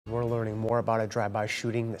We're learning more about a drive-by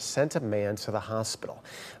shooting that sent a man to the hospital.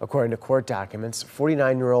 According to court documents,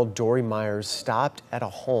 49-year-old Dory Myers stopped at a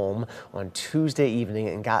home on Tuesday evening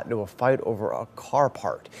and got into a fight over a car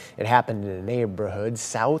part. It happened in a neighborhood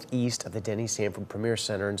southeast of the Denny Sanford Premier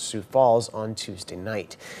Center in Sioux Falls on Tuesday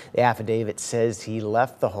night. The affidavit says he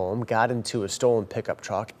left the home, got into a stolen pickup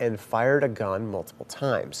truck, and fired a gun multiple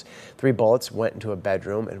times. 3 bullets went into a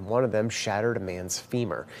bedroom, and one of them shattered a man's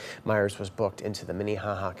femur. Myers was booked into the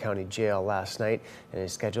Minnehaha County Jail last night and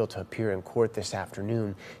is scheduled to appear in court this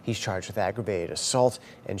afternoon. He's charged with aggravated assault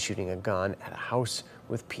and shooting a gun at a house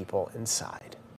with people inside.